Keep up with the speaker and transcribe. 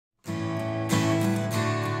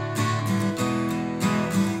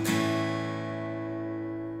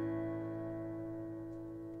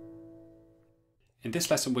In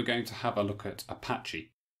this lesson we're going to have a look at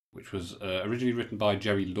Apache, which was originally written by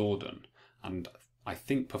Jerry Lordan and I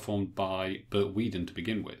think performed by Burt Weedon to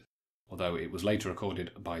begin with, although it was later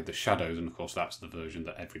recorded by The Shadows, and of course that's the version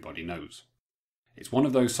that everybody knows. It's one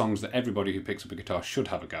of those songs that everybody who picks up a guitar should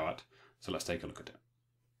have a go at, so let's take a look at it.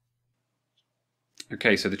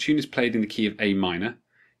 Okay, so the tune is played in the key of A minor.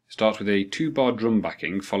 It starts with a 2-bar drum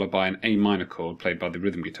backing followed by an A minor chord played by the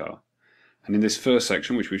rhythm guitar. And in this first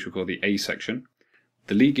section, which we shall call the A section,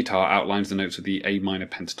 the lead guitar outlines the notes of the A minor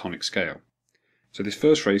pentatonic scale. So this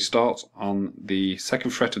first phrase starts on the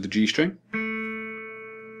 2nd fret of the G string,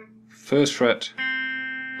 1st fret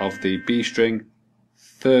of the B string,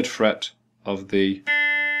 3rd fret of the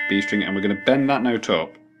B string, and we're going to bend that note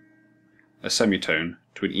up a semitone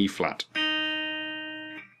to an E flat.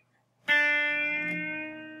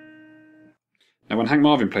 Now when Hank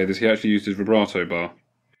Marvin played this, he actually used his vibrato bar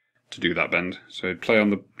to do that bend. So he'd play on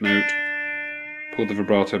the note, pull the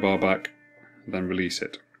vibrato bar back, then release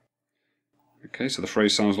it. Okay, so the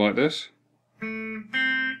phrase sounds like this. Okay,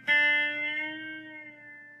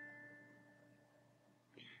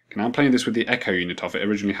 now I'm playing this with the echo unit off. It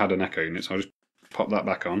originally had an echo unit, so I'll just pop that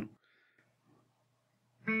back on.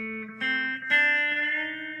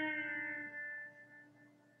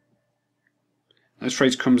 This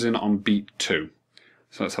phrase comes in on beat 2.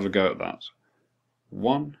 So let's have a go at that.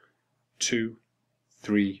 1, 2,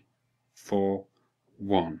 3, 4,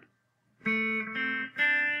 1.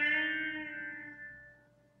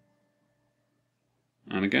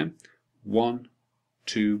 And again, 1,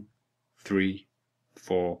 2, 3,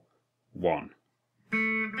 4, 1.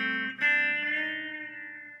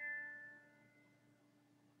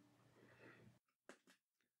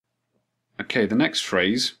 Okay, the next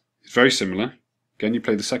phrase is very similar. Again, you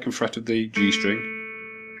play the 2nd fret of the G string,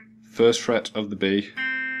 1st fret of the B.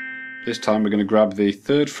 This time we're going to grab the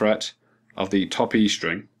 3rd fret of the top E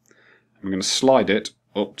string, and we're going to slide it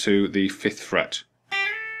up to the 5th fret.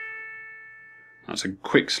 That's a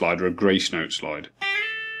quick slide, or a grace note slide.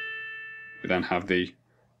 We then have the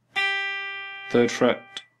 3rd fret,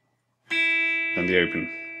 then the open.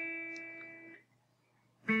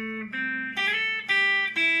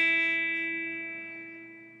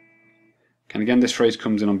 And again, this phrase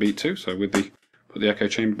comes in on beat 2, so with the put the echo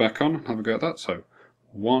chamber back on and have a go at that. So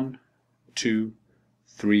 1, 2,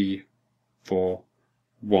 3, 4,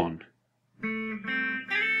 1.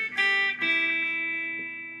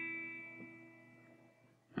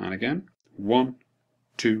 And again, 1,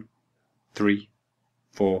 2, 3,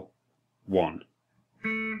 4, 1.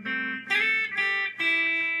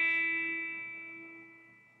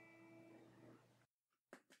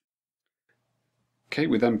 Okay,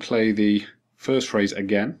 we then play the first phrase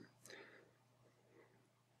again.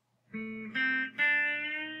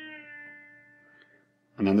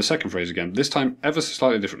 And then the 2nd phrase again, this time ever so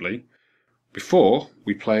slightly differently. Before,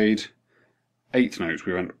 we played 8th notes,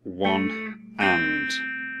 we went 1 and.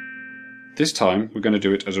 This time, we're going to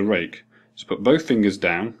do it as a rake. So put both fingers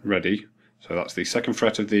down, ready. So that's the 2nd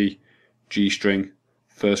fret of the G string,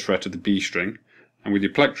 1st fret of the B string. And with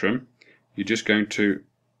your plectrum, you're just going to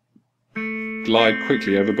glide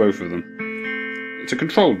quickly over both of them. It's a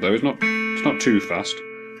controlled though, it's not too fast.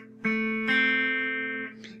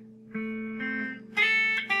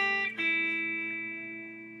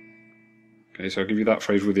 Okay, so I'll give you that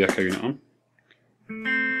phrase with the echo unit on.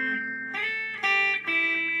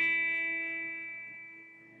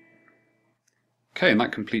 Okay, and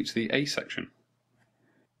that completes the A section.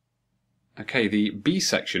 Okay, the B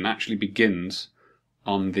section actually begins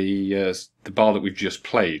on the bar that we've just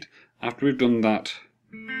played. After we've done that,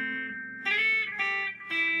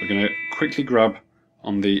 we're going to quickly grab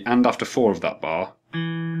on the and after 4 of that bar,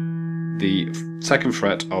 the 2nd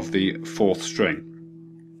fret of the 4th string.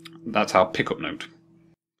 That's our pickup note.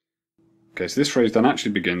 Okay, so this phrase then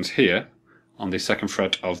actually begins here on the 2nd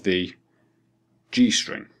fret of the G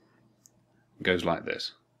string. It goes like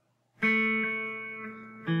this.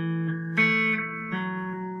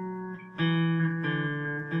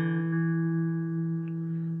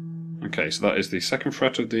 Okay, so that is the 2nd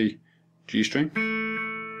fret of the G string,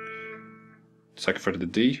 2nd fret of the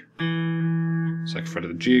D, 2nd fret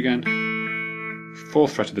of the G again,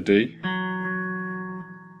 4th fret of the D,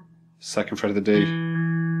 2nd fret of the D,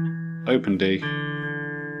 open D,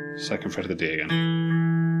 2nd fret of the D again.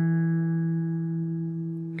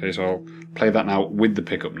 Okay, so I'll play that now with the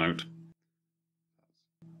pickup note.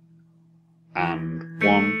 And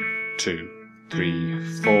 1, 2, 3,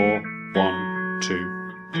 4, 1,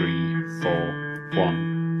 2, 3, 4,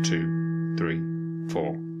 1, 2, 3,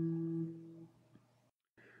 4.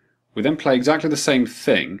 We then play exactly the same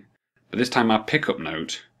thing, but this time our pickup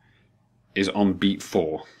note is on beat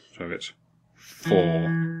 4. So it's 4,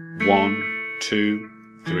 1, 2,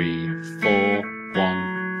 3, 4,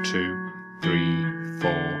 1, 2, 3,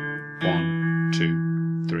 4, 1,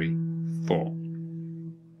 2, 3, 4.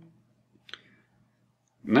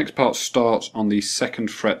 The next part starts on the 2nd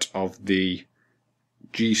fret of the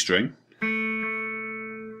G string,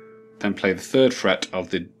 then play the 3rd fret of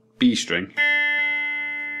the B string,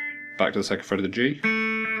 back to the 2nd fret of the G,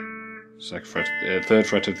 3rd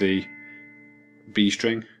fret of the B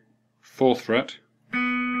string, 4th fret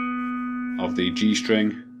of the G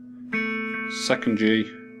string, 2nd G,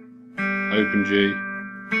 open G,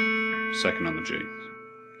 2nd on the G.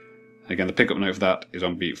 And again, the pickup note for that is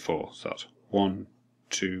on beat 4, so that's 1,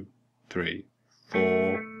 2, 3,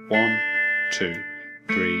 4, 1, 2,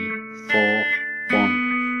 3, 4,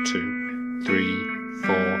 1, 2, 3,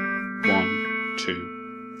 4, 1,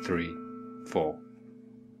 2, 3, 4.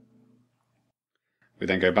 We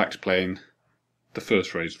then go back to playing the first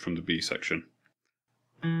phrase from the B section.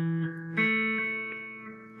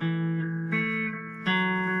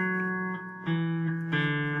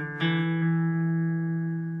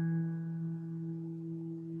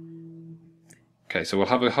 Okay, so we'll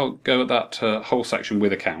have a go at that whole section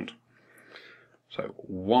with a count. So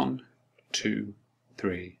 1, 2,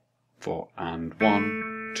 3, 4, and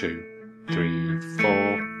 1, 2, 3,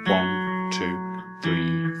 4, 1, 2,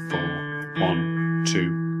 3, 4, 1,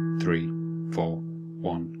 2, 3, 4,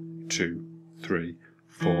 1, 2, 3,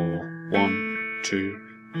 4, 1, 2,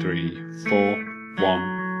 3, 4,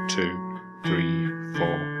 1, 2, 3,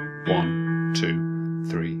 4, 1, 2,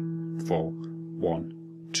 3, 4,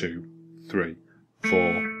 1, 2, 3,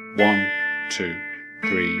 4, 1, 2,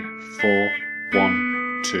 3, 4,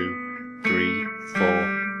 1, 2, 3, 4,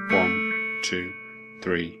 1, 2,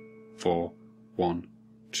 3, 4, 1,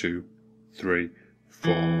 2, 3,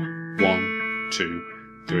 4, 1, 2,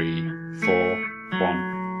 3, 4,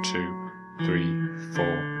 1, 2, 3,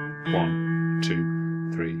 4, 1,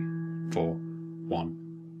 2, 3, 4,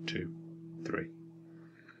 1, 2, 3.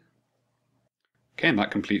 Okay, and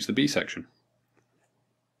that completes the B section.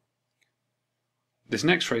 This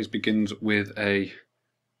next phrase begins with a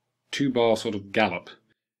 2-bar sort of gallop.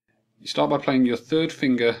 You start by playing your 3rd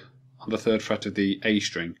finger on the 3rd fret of the A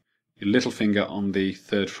string, your little finger on the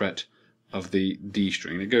 3rd fret of the D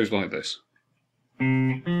string. It goes like this.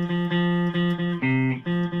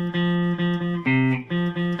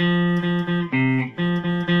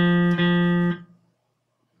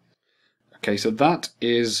 Okay, so that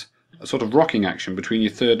is a sort of rocking action between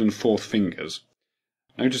your 3rd and 4th fingers.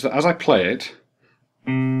 Notice that as I play it,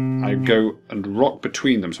 I go and rock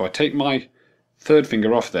between them. So I take my 3rd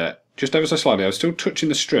finger off there, just ever so slightly. I was still touching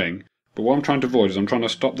the string, but what I'm trying to avoid is I'm trying to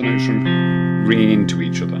stop the notes from ringing into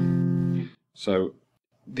each other. So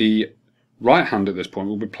the right hand at this point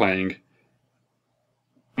will be playing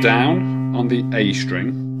down on the A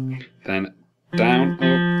string, then down,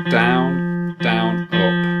 up, down, down,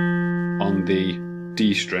 up on the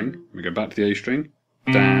D string. We go back to the A string,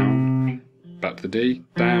 down, back to the D,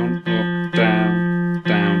 down, up, down,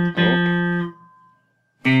 down, up,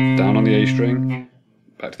 down on the A string,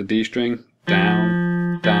 back to the D string,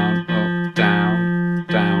 down, down, up, down,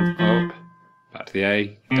 down, up, back to the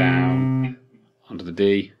A, down, onto the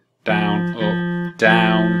D, down, up,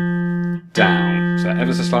 down, down. So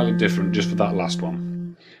ever so slightly different just for that last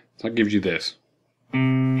one. So that gives you this.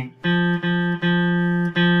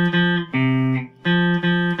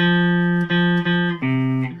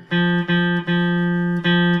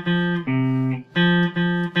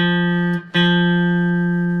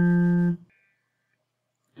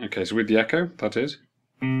 Okay, so with the echo, that is.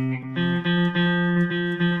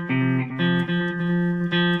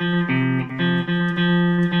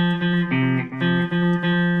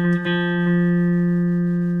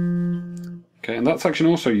 Okay, and that section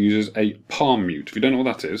also uses a palm mute. If you don't know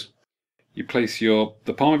what that is, you place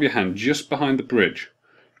the palm of your hand just behind the bridge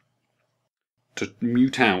to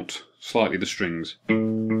mute out slightly the strings,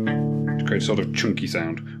 to create a sort of chunky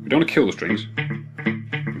sound. We don't want to kill the strings.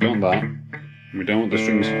 We don't want that. And we don't want the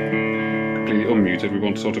strings completely unmuted. We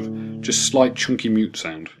want sort of just slight chunky mute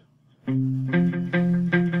sound.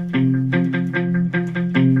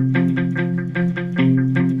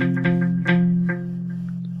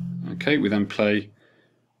 Okay, we then play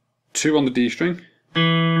 2 on the D string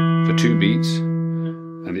for 2 beats,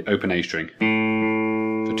 and the open A string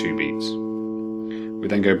for 2 beats. We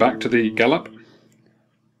then go back to the gallop.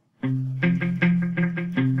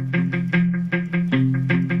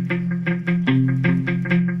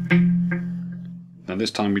 Now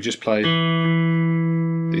this time we just play the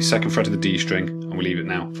 2nd fret of the D string, and we leave it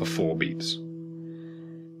now for 4 beats.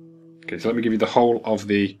 Okay, so let me give you the whole of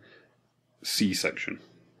the C section.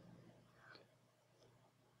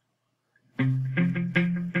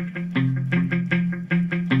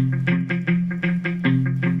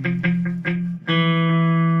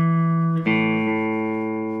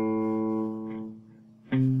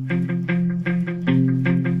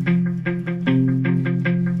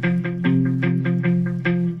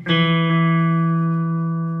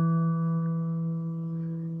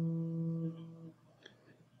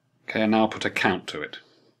 Okay, and now put a count to it.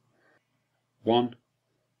 1,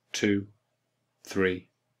 2, 3,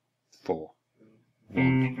 4.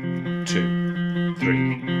 1, 2,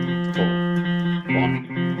 3, 4.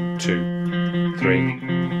 1, 2, 3,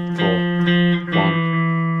 4.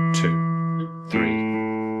 1, 2,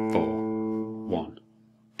 3, 4. 1,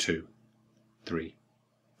 2, 3,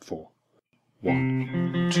 4.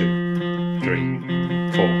 1, 2, 3,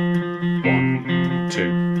 4. 1, 2,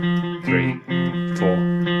 3, 4.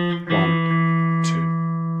 1,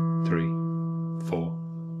 2, 3, 4.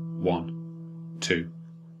 1, 2,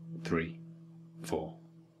 3, 4.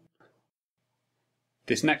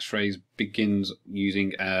 This next phrase begins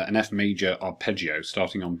using an F major arpeggio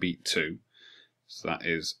starting on beat 2. So that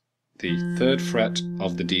is the 3rd fret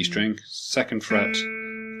of the D string, 2nd fret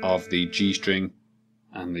of the G string,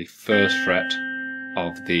 and the 1st fret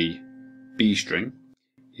of the B string.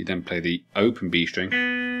 You then play the open B string,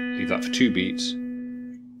 leave that for 2 beats,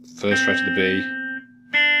 1st fret of the B,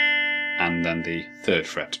 and then the 3rd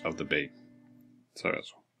fret of the B. So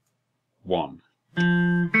that's 1.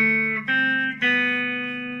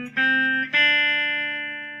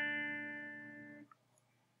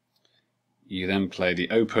 You then play the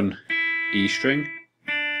open E string,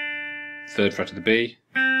 3rd fret of the B,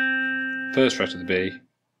 1st fret of the B,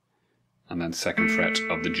 and then 2nd fret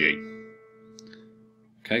of the G.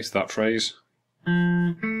 Okay, so that phrase.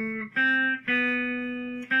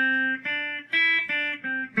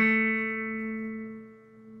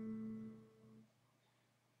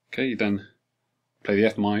 Okay, you then play the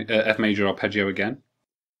F major arpeggio again.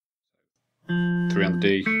 3 on the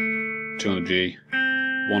D, 2 on the G,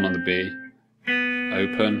 1 on the B,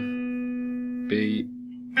 open, B,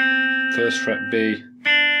 1st fret B,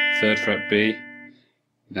 3rd fret B.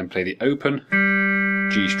 You then play the open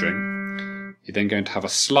G string. You're then going to have a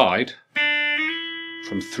slide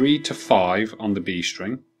from 3 to 5 on the B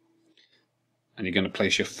string. And you're going to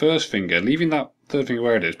place your 1st finger, leaving that 3rd finger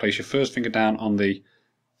where it is, place your 1st finger down on the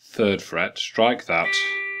 3rd fret, strike that.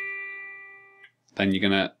 Then you're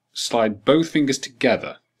going to slide both fingers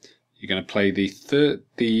together. You're going to play the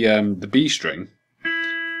B string,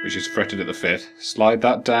 which is fretted at the 5th, slide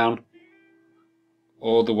that down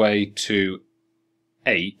all the way to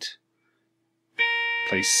 8,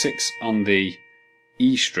 play 6 on the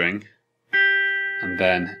E string, and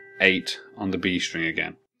then 8 on the B string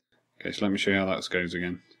again. Okay, so let me show you how that goes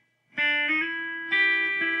again.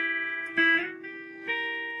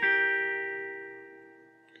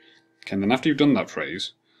 Okay, and then after you've done that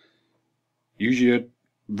phrase, use your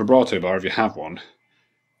vibrato bar if you have one.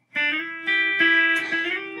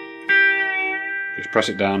 Just press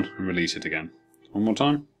it down and release it again. One more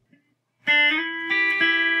time.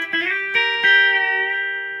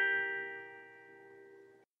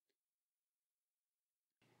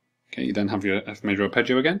 Okay, you then have your F major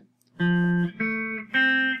arpeggio again.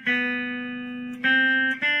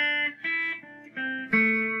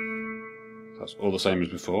 That's all the same as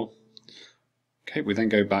before. Okay, we then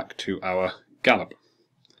go back to our gallop.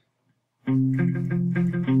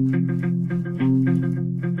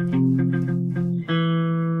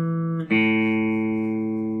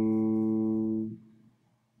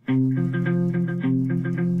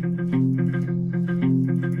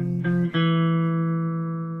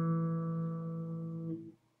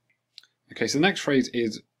 Okay, so the next phrase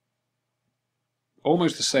is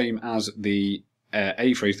almost the same as the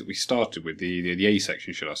A phrase that we started with, the A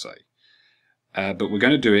section, should I say. But we're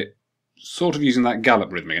going to do it sort of using that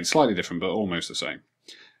gallop rhythm again, slightly different, but almost the same.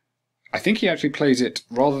 I think he actually plays it,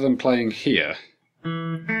 rather than playing here,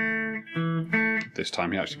 this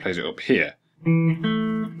time he actually plays it up here.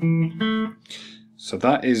 So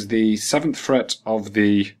that is the 7th fret of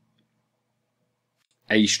the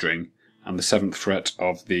A string and the 7th fret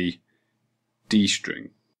of the D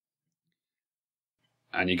string.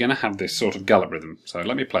 And you're going to have this sort of gallop rhythm. So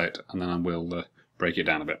let me play it and then I will break it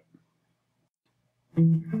down a bit.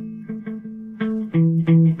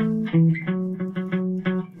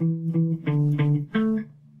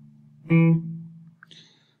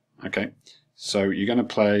 Okay, so you're going to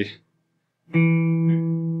play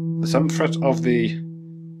the 7th fret of the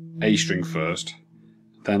A string first,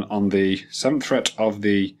 then on the 7th fret of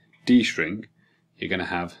the D string you're going to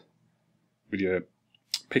have, with your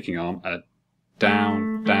picking arm, a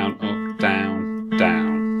down, down, up, down,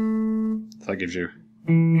 down. So that gives you.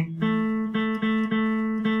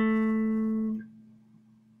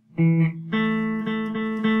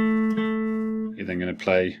 You're then going to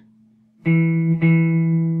play 2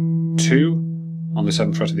 on the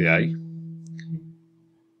 7th fret of the A.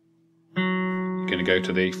 You're going to go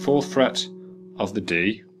to the 4th fret of the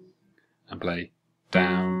D and play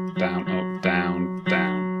down, down, up, down,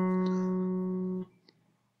 down.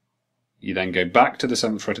 You then go back to the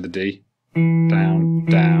 7th fret of the D, down,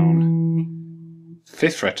 down,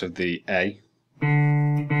 5th fret of the A,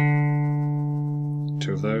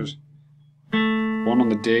 2 of those, 1 on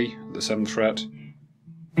the D at the 7th fret,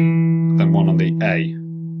 then 1 on the A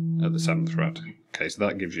at the 7th fret. Okay, so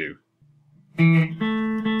that gives you.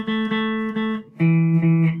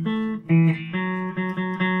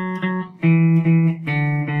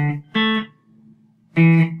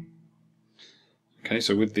 Okay,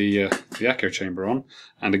 so with the echo chamber on,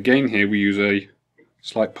 and again here we use a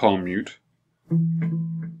slight palm mute.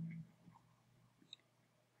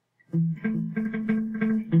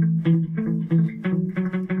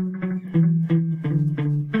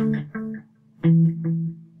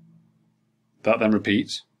 That then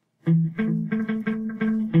repeats.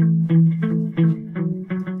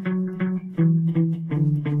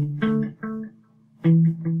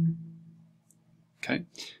 Okay,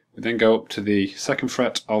 we then go up to the 2nd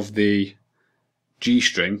fret of the G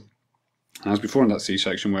string, and as before in that C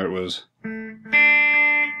section where it was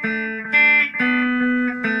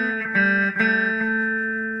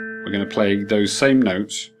we're going to play those same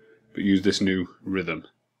notes but use this new rhythm.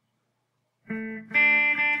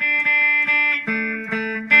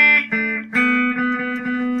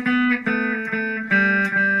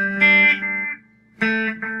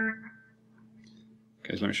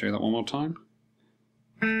 Okay, so let me show you that one more time.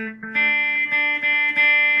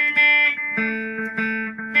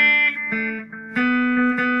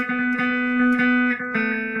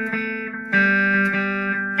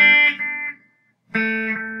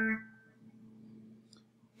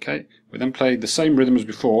 Okay, we then played the same rhythm as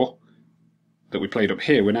before that we played up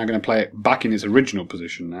here. We're now going to play it back in its original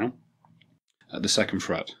position now at the 2nd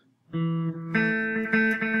fret.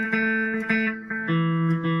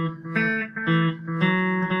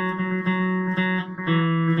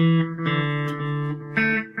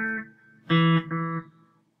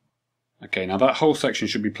 Okay, now that whole section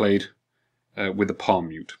should be played with a palm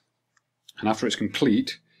mute, and after it's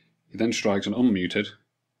complete he then strikes an unmuted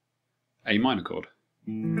A minor chord.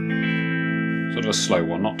 Sort of a slow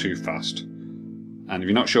one, not too fast. And if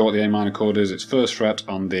you're not sure what the A minor chord is, it's 1st fret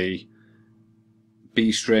on the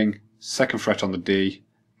B string, 2nd fret on the D,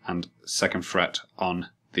 and 2nd fret on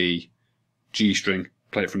the G string.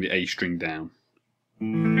 Play it from the A string down.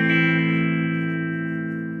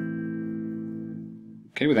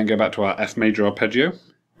 Okay, we then go back to our F major arpeggio.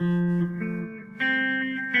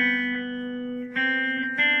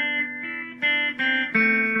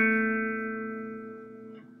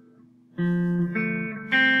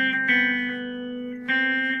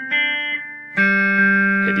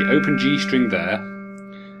 Hit the open G string there,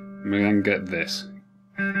 and we then get this.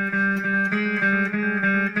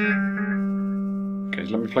 Okay,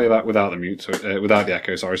 so let me play that without the mute, so without the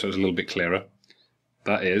echo, sorry, so it's a little bit clearer.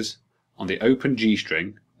 That is, on the open G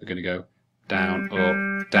string, we're going to go down,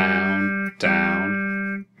 up, down,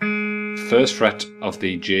 down. 1st fret of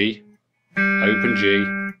the G, open G,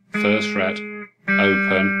 1st fret,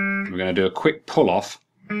 open. We're going to do a quick pull off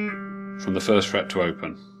from the 1st fret to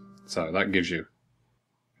open. So that gives you.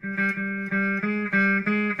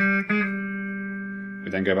 We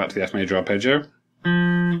then go back to the F major arpeggio.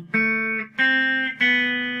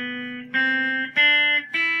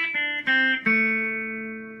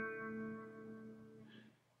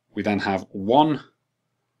 We then have one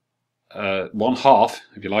half,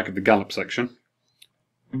 if you like, of the gallop section.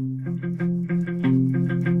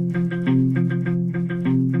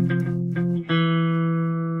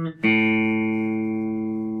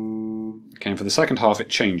 Okay, and for the 2nd half it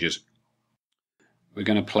changes. We're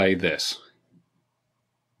going to play this.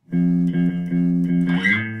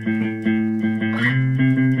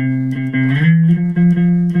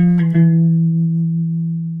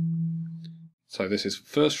 So this is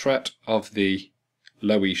 1st fret of the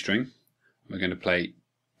low E string. We're going to play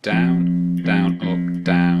down, down, up,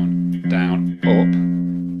 down, down, up.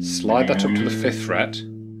 Slide that up to the 5th fret.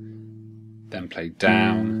 Then play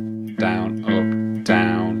down, down, up,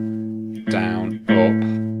 down, down,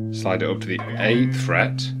 up. Slide it up to the 8th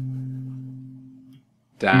fret.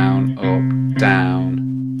 Down, up,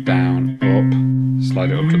 down, down, up.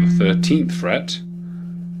 Slide it up to the 13th fret.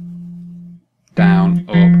 Down,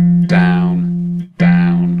 up, down,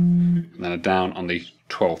 and a down on the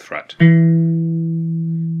 12th fret.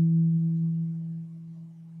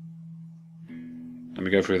 Let me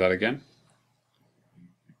go through that again.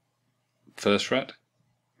 First fret,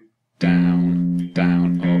 down,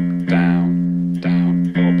 down, up, down, down,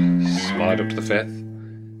 up, slide up to the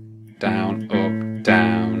 5th, down, up,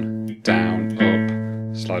 down, down,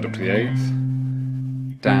 up, slide up to the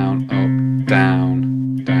 8th, down, up,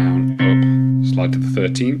 down, down, up, slide to the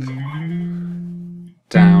 13th,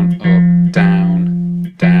 down, up,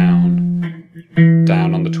 down, down,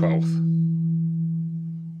 down on the 12th.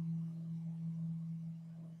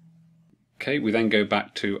 Okay, we then go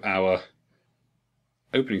back to our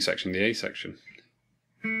opening section, the A section.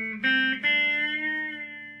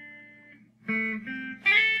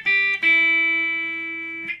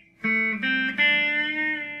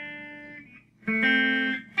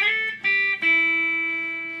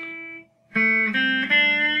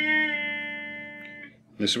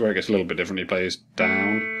 This is where it gets a little bit different. He plays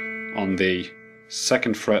down on the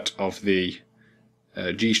 2nd fret of the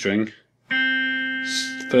G string,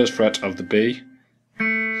 1st fret of the B,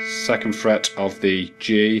 2nd fret of the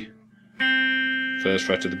G, 1st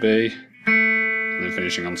fret of the B, and then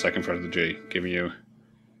finishing on the 2nd fret of the G, giving you